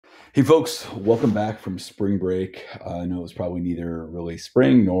Hey, folks, welcome back from spring break. I know it's probably neither really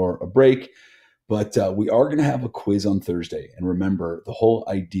spring nor a break, but we are going to have a quiz on Thursday. And remember, the whole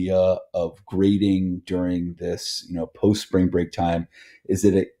idea of grading during this, post spring break time is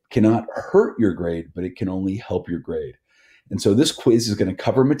that it cannot hurt your grade, but it can only help your grade. And so this quiz is going to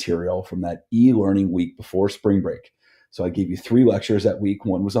cover material from that e-learning week before spring break. So I gave you three lectures that week.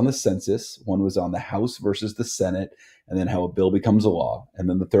 One was on the census, one was on the House versus the Senate, and then how a bill becomes a law. And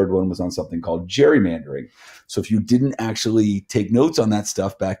then the third one was on something called gerrymandering. So if you didn't actually take notes on that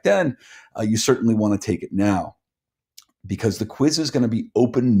stuff back then, you certainly want to take it now, because the quiz is going to be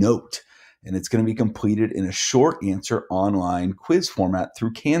open note and it's going to be completed in a short answer online quiz format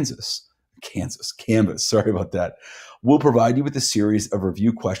through Canvas. Sorry about that. We'll provide you with a series of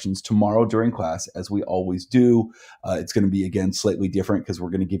review questions tomorrow during class, as we always do. It's going to be, again, slightly different because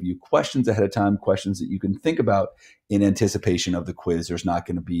we're going to give you questions ahead of time, questions that you can think about in anticipation of the quiz. There's not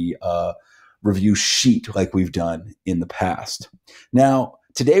going to be a review sheet like we've done in the past. Now,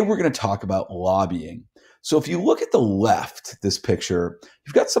 today we're going to talk about lobbying. So if you look at the left, this picture,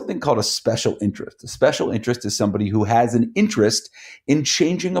 you've got something called a special interest. A special interest is somebody who has an interest in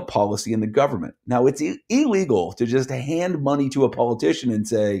changing a policy in the government. Now, it's illegal to just hand money to a politician and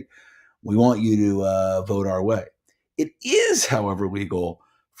say, we want you to vote our way. It is, however, legal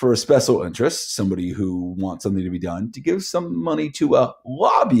for a special interest, somebody who wants something to be done, to give some money to a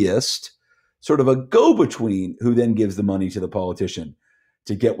lobbyist, sort of a go-between, who then gives the money to the politician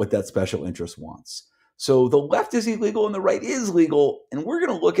to get what that special interest wants. So the left is illegal and the right is legal. And we're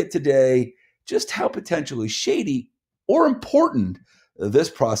going to look at today just how potentially shady or important this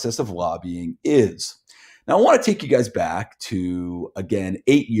process of lobbying is. Now, I want to take you guys back to, again,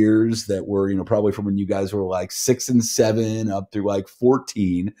 8 years that were, probably from when you guys were like 6 and 7 up through like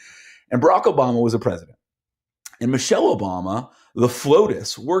 14. And Barack Obama was a president. And Michelle Obama, the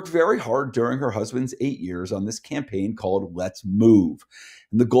FLOTUS, worked very hard during her husband's 8 years on this campaign called Let's Move.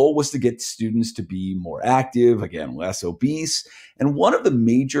 And the goal was to get students to be more active, again, less obese. And one of the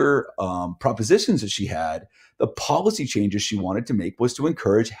major propositions that she had, the policy changes she wanted to make, was to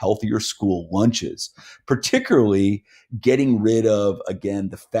encourage healthier school lunches, particularly getting rid of, again,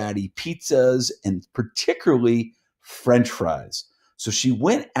 the fatty pizzas and particularly French fries. So she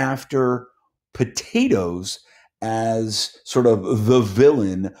went after potatoes as sort of the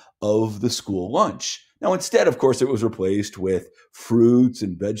villain of the school lunch. Now, instead, of course, it was replaced with fruits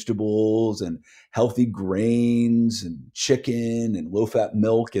and vegetables and healthy grains and chicken and low-fat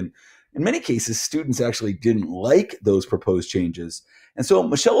milk. And in many cases, students actually didn't like those proposed changes. And so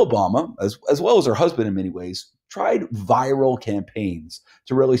Michelle Obama, as well as her husband in many ways, tried viral campaigns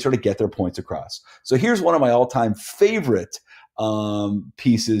to really sort of get their points across. So here's one of my all-time favorite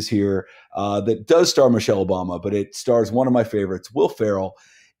pieces here that does star Michelle Obama, but it stars one of my favorites, Will Ferrell,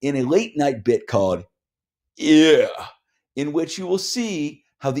 in a late night bit called Yeah, in which you will see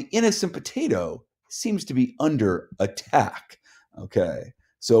how the innocent potato seems to be under attack. Okay,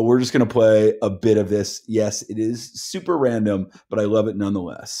 so we're just going to play a bit of this. Yes, it is super random, but I love it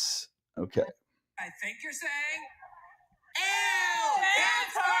nonetheless. Okay. I think you're saying, ew,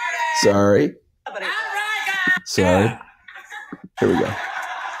 that's hard. Sorry. All right, guys. Sorry. Yeah. Here we go.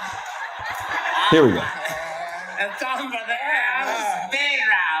 Here we go. It's over there. Speed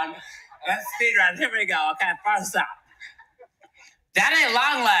round. Let's speed round. Here we go. Okay, first up. Daddy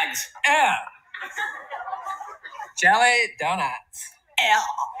long legs. Ew. Jelly donuts. Ew.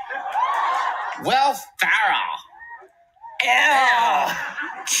 Will Ferrell. Ew.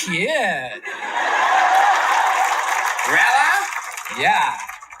 Cute. Rella? Yeah.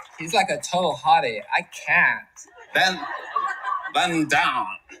 He's like a total hottie. I can't. Then down.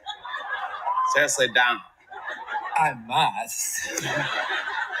 Seriously, down. I must. Caesar,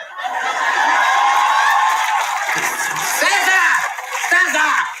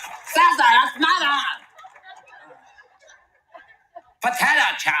 that's mother.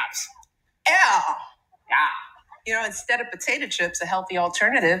 Potato chops. Ew. Yeah. Instead of potato chips, a healthy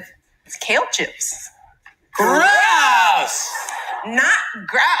alternative is kale chips. Gross. Not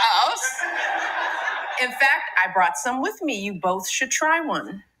gross. In fact, I brought some with me. You both should try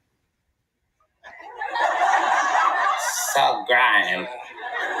one. So grime.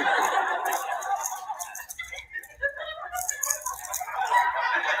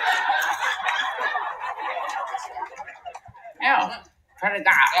 Ew. Pretty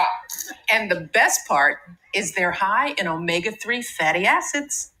good. And the best part is they're high in omega-3 fatty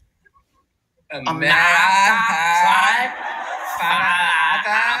acids. Never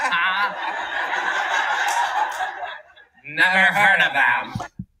heard of them.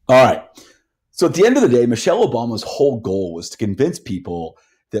 All right. So at the end of the day, Michelle Obama's whole goal was to convince people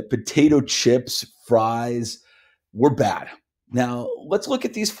that potato chips, fries were bad. Now, let's look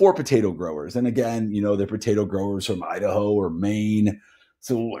at these 4 potato growers. And again, they're potato growers from Idaho or Maine.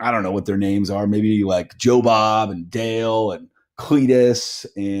 So I don't know what their names are. Maybe like Joe Bob and Dale and Cletus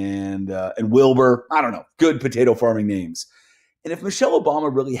and Wilbur. I don't know. Good potato farming names. And if Michelle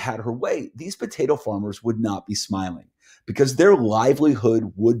Obama really had her way, these potato farmers would not be smiling because their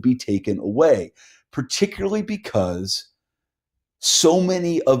livelihood would be taken away, particularly because so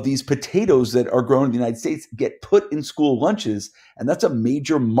many of these potatoes that are grown in the United States get put in school lunches, and that's a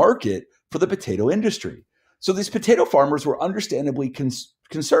major market for the potato industry. So these potato farmers were understandably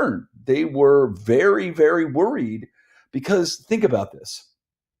concerned. They were very, very worried because think about this.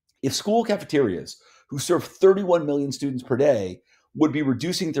 If school cafeterias, who serve 31 million students per day, would be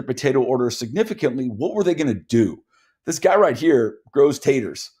reducing their potato orders significantly, what were they going to do? This guy right here grows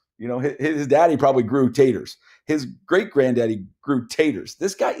taters. His daddy probably grew taters. His great-granddaddy grew taters.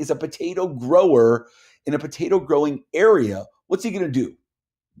 This guy is a potato grower in a potato growing area. What's he going to do?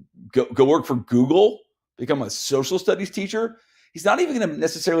 Go work for Google? Become a social studies teacher? He's not even going to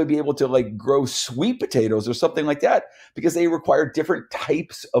necessarily be able to grow sweet potatoes or something like that because they require different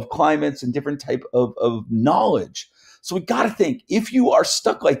types of climates and different type of knowledge. So we got to think, if you are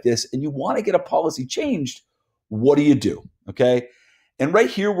stuck like this and you want to get a policy changed, what do you do? Okay. And right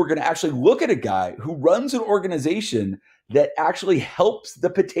here, we're going to actually look at a guy who runs an organization that actually helps the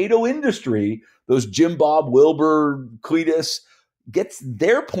potato industry, those Jim Bob, Wilbur, Cletus, gets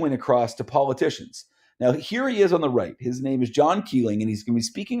their point across to politicians. Now, here he is on the right. His name is John Keeling, and he's going to be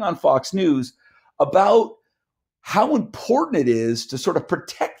speaking on Fox News about how important it is to sort of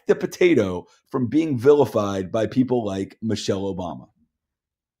protect the potato from being vilified by people like Michelle Obama.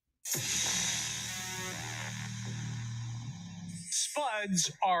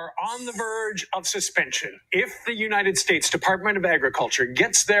 Spuds are on the verge of suspension. If the United States Department of Agriculture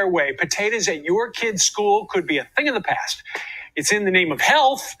gets their way, potatoes at your kid's school could be a thing of the past. It's in the name of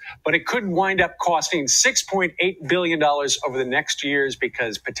health, but it could wind up costing $6.8 billion over the next years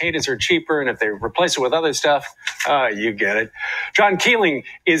because potatoes are cheaper, and if they replace it with other stuff, you get it. John Keeling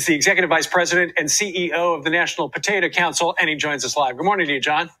is the Executive Vice President and CEO of the National Potato Council, and he joins us live. Good morning to you,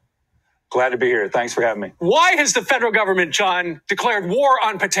 John. Glad to be here. Thanks for having me. Why has the federal government, John, declared war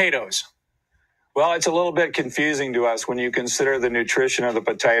on potatoes? Well, it's a little bit confusing to us when you consider the nutrition of the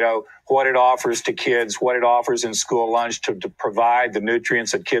potato, what it offers to kids, what it offers in school lunch to provide the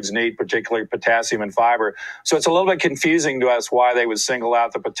nutrients that kids need, particularly potassium and fiber. So it's a little bit confusing to us why they would single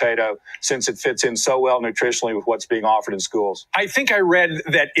out the potato since it fits in so well nutritionally with what's being offered in schools. I think I read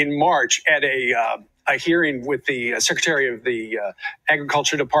that in March at a hearing with the Secretary of the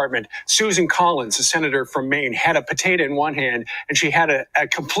Agriculture Department, Susan Collins, a senator from Maine, had a potato in one hand and she had a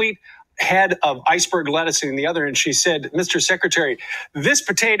complete head of iceberg lettuce in the other. And she said, Mr. Secretary, this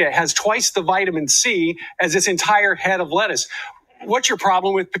potato has twice the vitamin C as this entire head of lettuce. What's your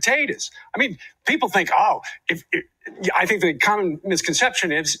problem with potatoes? I mean, people think, I think the common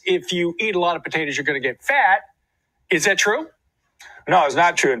misconception is if you eat a lot of potatoes, you're going to get fat. Is that true? No, it's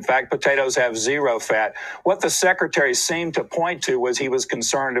not true. In fact, potatoes have zero fat. What the secretary seemed to point to was he was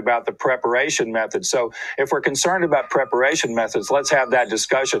concerned about the preparation method. So if we're concerned about preparation methods, let's have that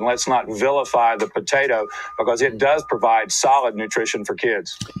discussion. Let's not vilify the potato because it does provide solid nutrition for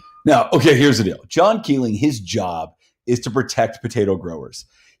kids. Now, okay, here's the deal. John Keeling, his job is to protect potato growers.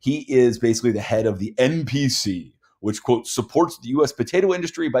 He is basically the head of the NPC, which, quote, supports the U.S. potato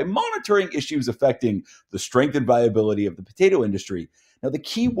industry by monitoring issues affecting the strength and viability of the potato industry. Now, the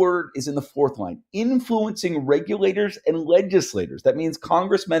key word is in the fourth line, influencing regulators and legislators. That means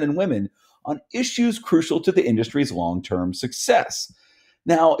congressmen and women on issues crucial to the industry's long-term success.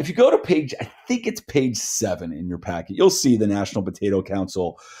 Now, if you go to I think it's page 7 in your packet, you'll see the National Potato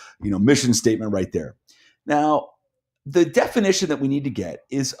Council, mission statement right there. Now, the definition that we need to get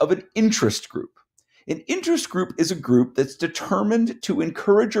is of an interest group. An interest group is a group that's determined to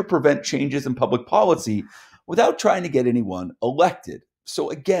encourage or prevent changes in public policy without trying to get anyone elected. So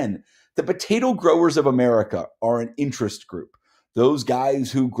again, the potato growers of America are an interest group. Those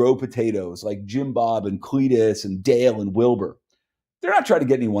guys who grow potatoes like Jim Bob and Cletus and Dale and Wilbur, they're not trying to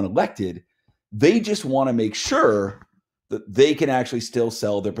get anyone elected. They just want to make sure that they can actually still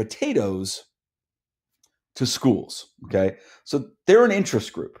sell their potatoes to schools. Okay, so they're an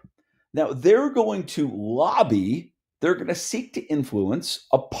interest group. Now, they're going to lobby, they're going to seek to influence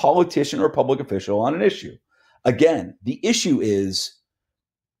a politician or public official on an issue. Again, the issue is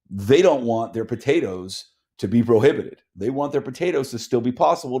they don't want their potatoes to be prohibited. They want their potatoes to still be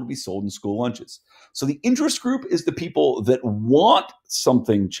possible to be sold in school lunches. So the interest group is the people that want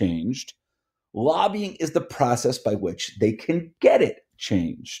something changed. Lobbying is the process by which they can get it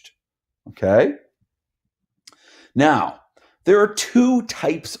changed. Okay? Now, there are two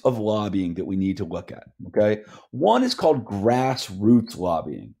types of lobbying that we need to look at. Okay? One is called grassroots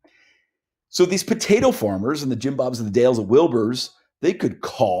lobbying. So these potato farmers and the Jim Bobs and the Dales and Wilburs, they could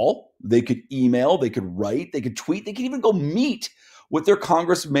call, they could email, they could write, they could tweet, they could even go meet with their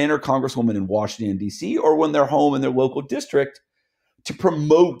congressman or congresswoman in Washington, D.C., or when they're home in their local district to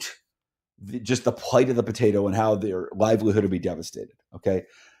promote just the plight of the potato and how their livelihood will be devastated, okay?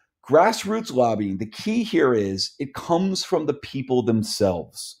 Grassroots lobbying, the key here is it comes from the people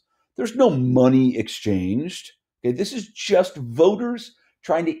themselves. There's no money exchanged, okay? This is just voters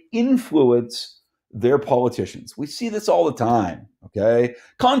trying to influence their politicians. We see this all the time, okay?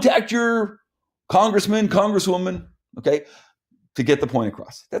 Contact your congressman, congresswoman, okay, to get the point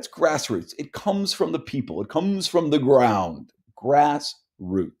across. That's grassroots. It comes from the people. It comes from the ground.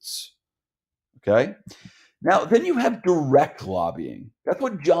 Grassroots, okay? Now, then you have direct lobbying. That's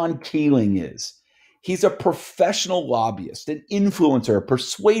what John Keeling is. He's a professional lobbyist, an influencer, a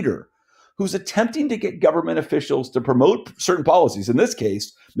persuader, who's attempting to get government officials to promote certain policies, in this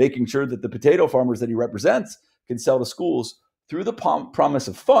case, making sure that the potato farmers that he represents can sell to schools through the promise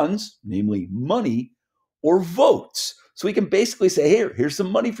of funds, namely money, or votes. So he can basically say, hey, here's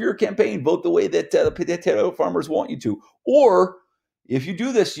some money for your campaign. Vote the way that the potato farmers want you to. Or if you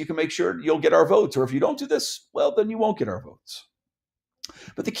do this, you can make sure you'll get our votes. Or if you don't do this, well, then you won't get our votes.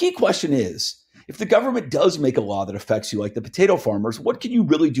 But the key question is, if the government does make a law that affects you like the potato farmers, what can you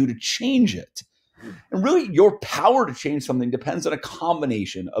really do to change it? And really, your power to change something depends on a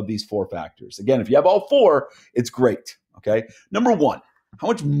combination of these four factors. Again, if you have all four, it's great, okay? Number one, how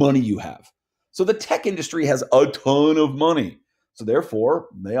much money you have. So the tech industry has a ton of money. So therefore,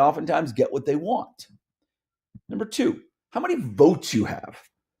 they oftentimes get what they want. Number two, how many votes you have.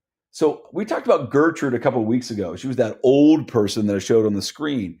 So we talked about Gertrude a couple of weeks ago. She was that old person that I showed on the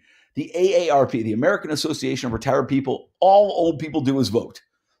screen. The AARP, the American Association of Retired People, all old people do is vote.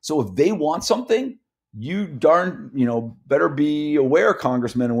 So if they want something, you better be aware,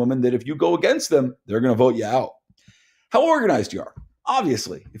 congressmen and women, that if you go against them, they're going to vote you out. How organized you are.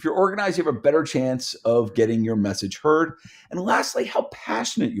 Obviously, if you're organized, you have a better chance of getting your message heard. And lastly, how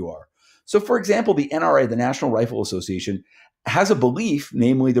passionate you are. So for example, the NRA, the National Rifle Association, has a belief,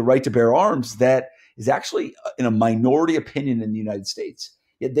 namely the right to bear arms, that is actually in a minority opinion in the United States.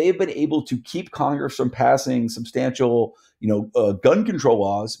 Yet they have been able to keep Congress from passing substantial, gun control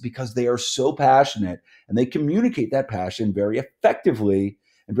laws because they are so passionate and they communicate that passion very effectively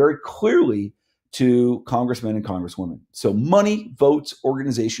and very clearly to congressmen and congresswomen. So money, votes,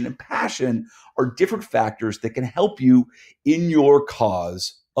 organization, and passion are different factors that can help you in your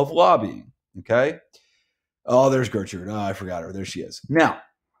cause of lobbying, okay? Oh, there's Gertrude. Oh, I forgot her. There she is. Now,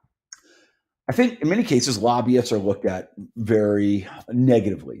 I think in many cases, lobbyists are looked at very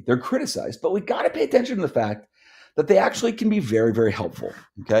negatively. They're criticized, but we got to pay attention to the fact that they actually can be very, very helpful,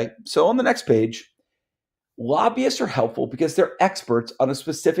 okay? So on the next page, lobbyists are helpful because they're experts on a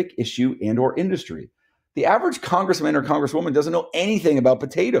specific issue and or industry. The average congressman or congresswoman doesn't know anything about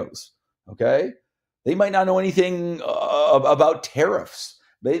potatoes, okay? They might not know anything about tariffs.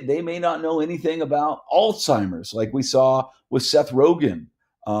 They may not know anything about Alzheimer's, like we saw with Seth Rogen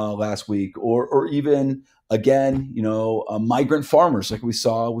last week, or even, again, migrant farmers, like we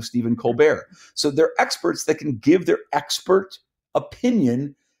saw with Stephen Colbert. So they're experts that can give their expert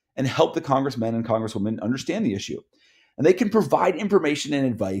opinion and help the congressmen and congresswomen understand the issue. And they can provide information and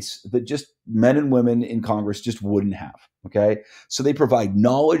advice that just men and women in Congress just wouldn't have, okay? So they provide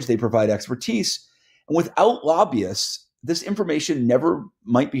knowledge, they provide expertise, and without lobbyists, this information never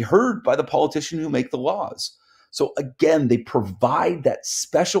might be heard by the politician who make the laws. So again, they provide that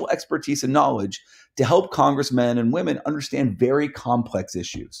special expertise and knowledge to help congressmen and women understand very complex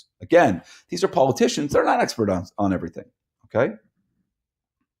issues. Again, these are politicians. They're not expert on everything, okay?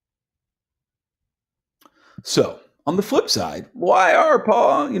 So on the flip side, why are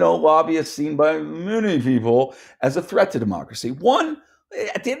lobbyists seen by many people as a threat to democracy? One,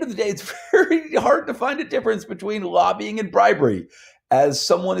 at the end of the day, it's very hard to find a difference between lobbying and bribery, as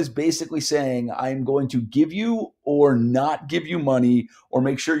someone is basically saying, I'm going to give you or not give you money, or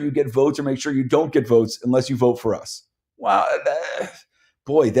make sure you get votes or make sure you don't get votes unless you vote for us. Wow,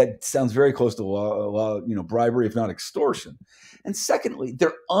 boy, that sounds very close to bribery, if not extortion. And secondly,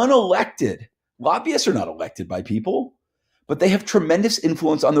 they're unelected. Lobbyists are not elected by people, but they have tremendous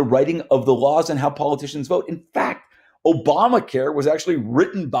influence on the writing of the laws and how politicians vote. In fact, Obamacare was actually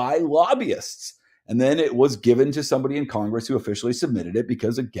written by lobbyists. And then it was given to somebody in Congress who officially submitted it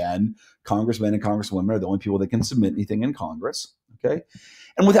because, again, congressmen and congresswomen are the only people that can submit anything in Congress. Okay.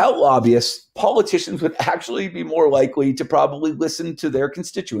 And without lobbyists, politicians would actually be more likely to probably listen to their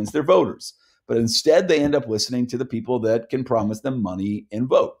constituents, their voters. But instead, they end up listening to the people that can promise them money and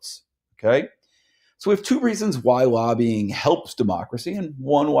votes. Okay. So we have two reasons why lobbying helps democracy and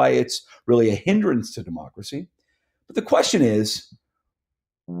one why it's really a hindrance to democracy. But the question is,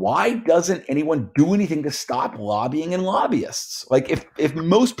 why doesn't anyone do anything to stop lobbying and lobbyists? Like if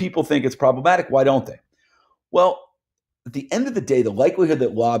most people think it's problematic, why don't they? Well, at the end of the day, the likelihood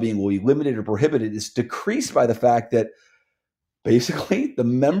that lobbying will be limited or prohibited is decreased by the fact that basically the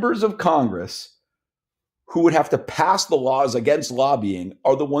members of Congress who would have to pass the laws against lobbying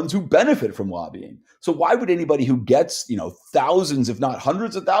are the ones who benefit from lobbying. So why would anybody who gets, thousands, if not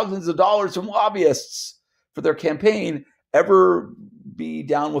hundreds of thousands of dollars from lobbyists for their campaign ever be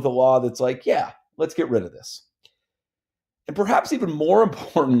down with a law that's like, yeah, let's get rid of this? And perhaps even more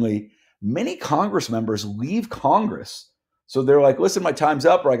importantly, many Congress members leave Congress. So they're like, listen, my time's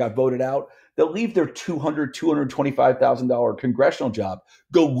up or I got voted out. They'll leave their $200,000, $225,000 congressional job,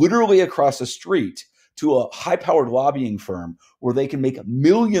 go literally across the street to a high-powered lobbying firm where they can make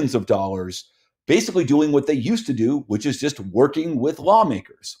millions of dollars basically doing what they used to do, which is just working with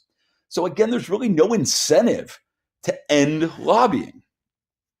lawmakers. So again, there's really no incentive to end lobbying.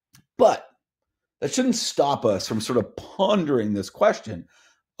 But that shouldn't stop us from sort of pondering this question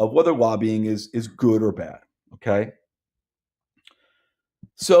of whether lobbying is good or bad, okay?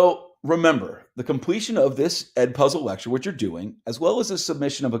 So remember, the completion of this Edpuzzle lecture, which you're doing, as well as the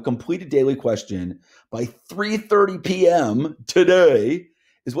submission of a completed daily question by 3:30 p.m. today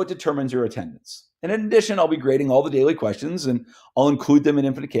is what determines your attendance. And in addition, I'll be grading all the daily questions and I'll include them in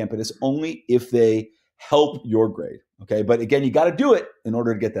Infinite Campus only if they help your grade, okay? But again, you got to do it in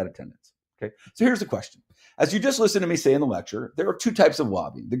order to get that attendance, okay? So here's the question. As you just listened to me say in the lecture, there are two types of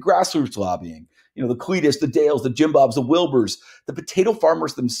lobbying: the grassroots lobbying, the Cletus, the Dales, the Jim Bobs, the Wilburs, the potato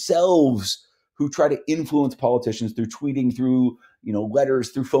farmers themselves who try to influence politicians through tweeting, through letters,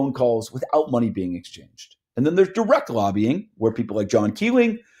 through phone calls without money being exchanged. And then there's direct lobbying, where people like John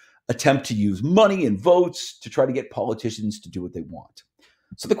Keeling attempt to use money and votes to try to get politicians to do what they want.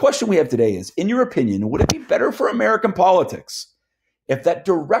 So the question we have today is, in your opinion, would it be better for American politics if that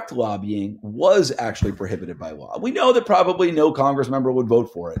direct lobbying was actually prohibited by law? We know that probably no Congress member would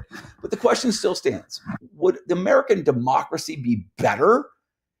vote for it, but the question still stands. Would the American democracy be better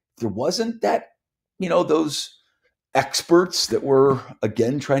if there wasn't that, those experts that were,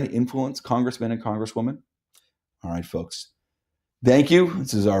 again, trying to influence congressmen and congresswomen? All right, folks. Thank you.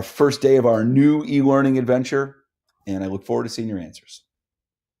 This is our first day of our new e-learning adventure, and I look forward to seeing your answers.